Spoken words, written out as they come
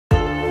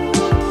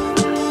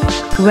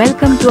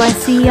Welcome to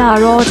ICR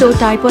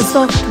Autotyper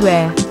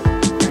software.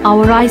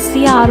 Our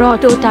ICR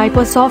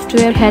Autotyper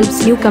software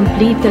helps you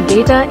complete the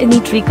data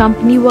entry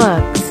company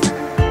works.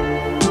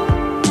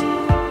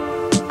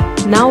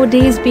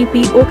 Nowadays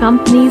BPO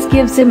companies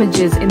gives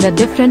images in the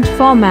different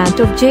format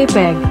of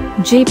JPEG,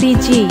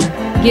 JPG,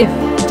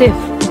 GIF, TIFF.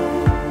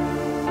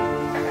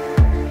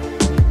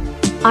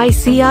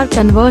 ICR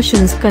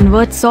conversions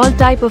converts all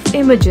type of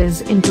images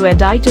into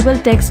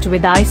editable text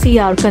with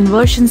ICR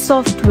conversion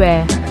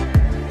software.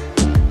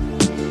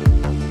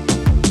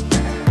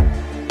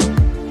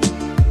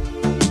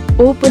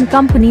 Open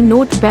Company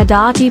Notepad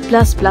RT++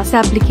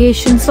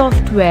 application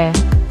software.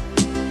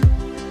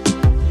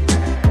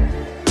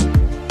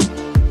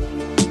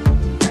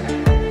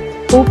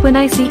 Open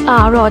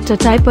ICR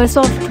Autotyper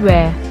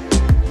software.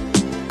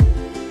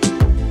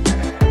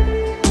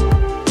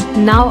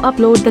 Now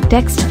upload the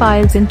text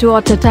files into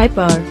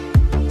Autotyper.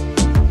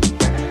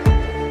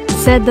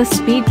 Set the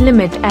speed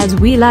limit as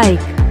we like.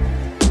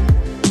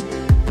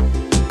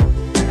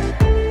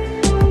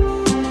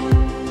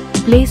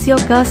 Place your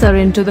cursor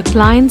into the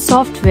client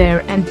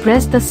software and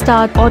press the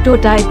Start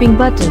Autotyping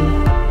button.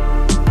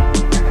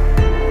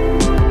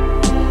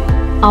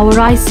 Our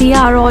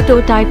ICR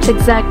auto types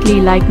exactly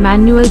like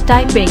manual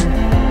typing.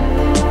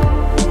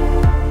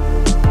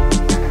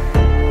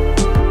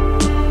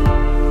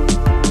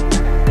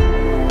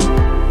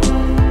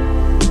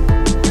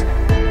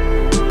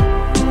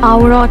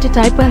 Our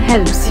Autotyper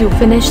helps you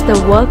finish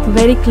the work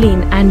very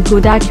clean and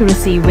good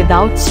accuracy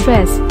without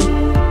stress.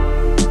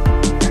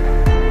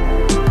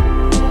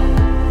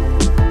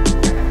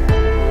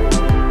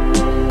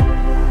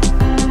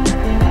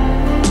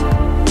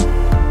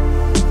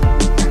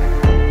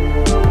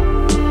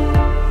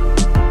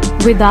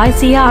 With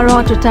ICR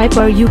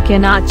Autotyper you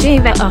can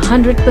achieve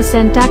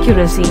 100%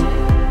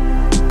 accuracy.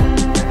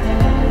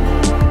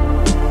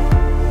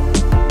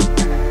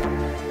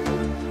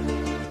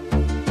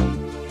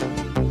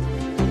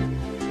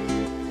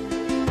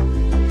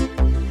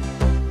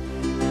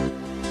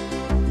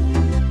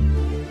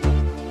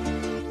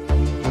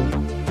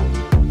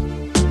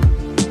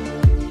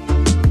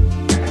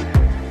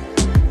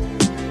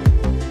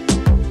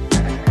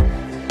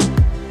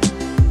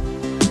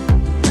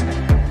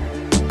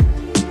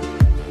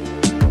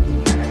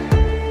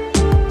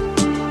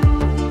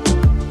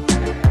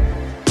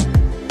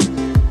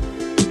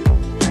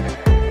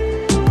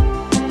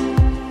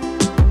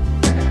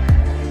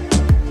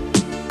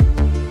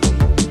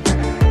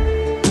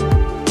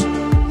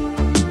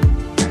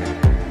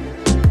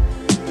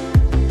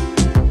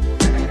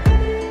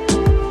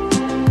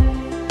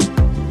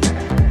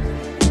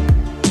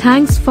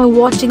 Thanks for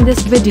watching this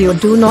video.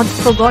 Do not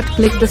forget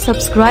click the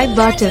subscribe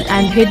button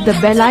and hit the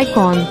bell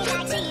icon.